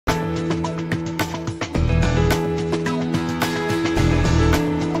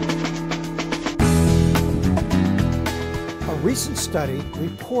recent study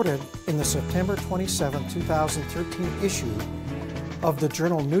reported in the September 27, 2013 issue of the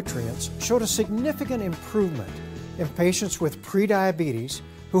journal Nutrients showed a significant improvement in patients with prediabetes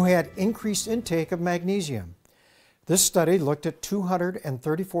who had increased intake of magnesium. This study looked at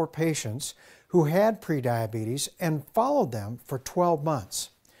 234 patients who had prediabetes and followed them for 12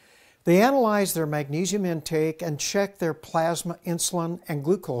 months. They analyzed their magnesium intake and checked their plasma insulin and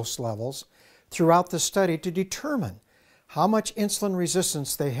glucose levels throughout the study to determine how much insulin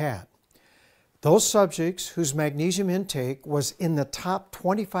resistance they had. Those subjects whose magnesium intake was in the top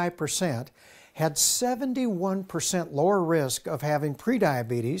 25% had 71% lower risk of having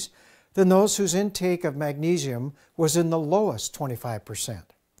prediabetes than those whose intake of magnesium was in the lowest 25%.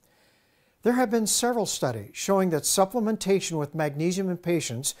 There have been several studies showing that supplementation with magnesium in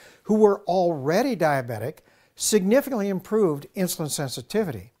patients who were already diabetic significantly improved insulin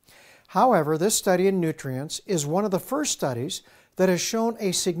sensitivity. However, this study in Nutrients is one of the first studies that has shown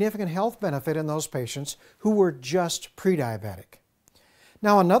a significant health benefit in those patients who were just prediabetic.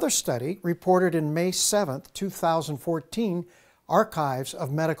 Now, another study reported in May 7, 2014, Archives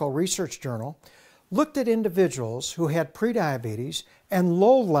of Medical Research Journal, looked at individuals who had prediabetes and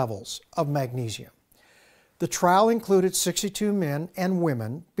low levels of magnesium. The trial included 62 men and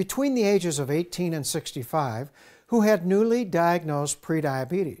women between the ages of 18 and 65 who had newly diagnosed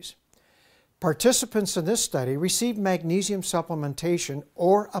prediabetes. Participants in this study received magnesium supplementation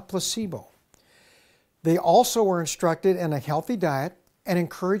or a placebo. They also were instructed in a healthy diet and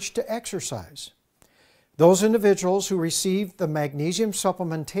encouraged to exercise. Those individuals who received the magnesium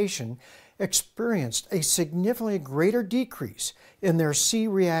supplementation experienced a significantly greater decrease in their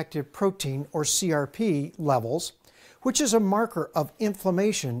C-reactive protein or CRP levels, which is a marker of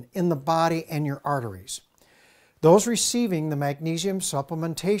inflammation in the body and your arteries. Those receiving the magnesium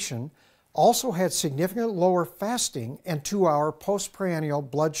supplementation also had significantly lower fasting and 2-hour postprandial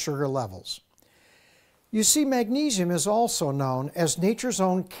blood sugar levels. You see, magnesium is also known as nature's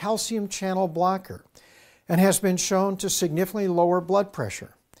own calcium channel blocker and has been shown to significantly lower blood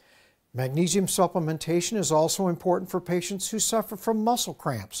pressure. Magnesium supplementation is also important for patients who suffer from muscle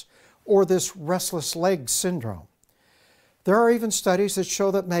cramps or this restless leg syndrome. There are even studies that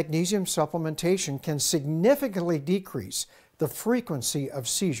show that magnesium supplementation can significantly decrease the frequency of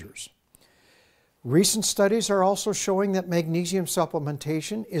seizures. Recent studies are also showing that magnesium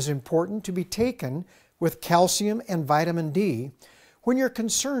supplementation is important to be taken with calcium and vitamin D when you're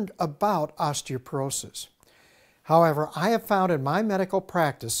concerned about osteoporosis. However, I have found in my medical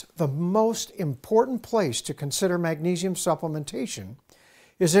practice the most important place to consider magnesium supplementation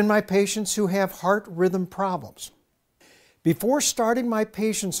is in my patients who have heart rhythm problems. Before starting my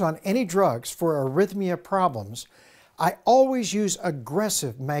patients on any drugs for arrhythmia problems, I always use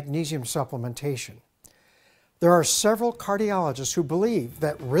aggressive magnesium supplementation. There are several cardiologists who believe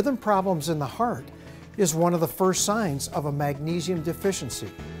that rhythm problems in the heart is one of the first signs of a magnesium deficiency.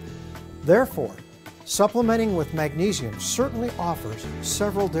 Therefore, supplementing with magnesium certainly offers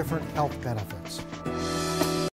several different health benefits.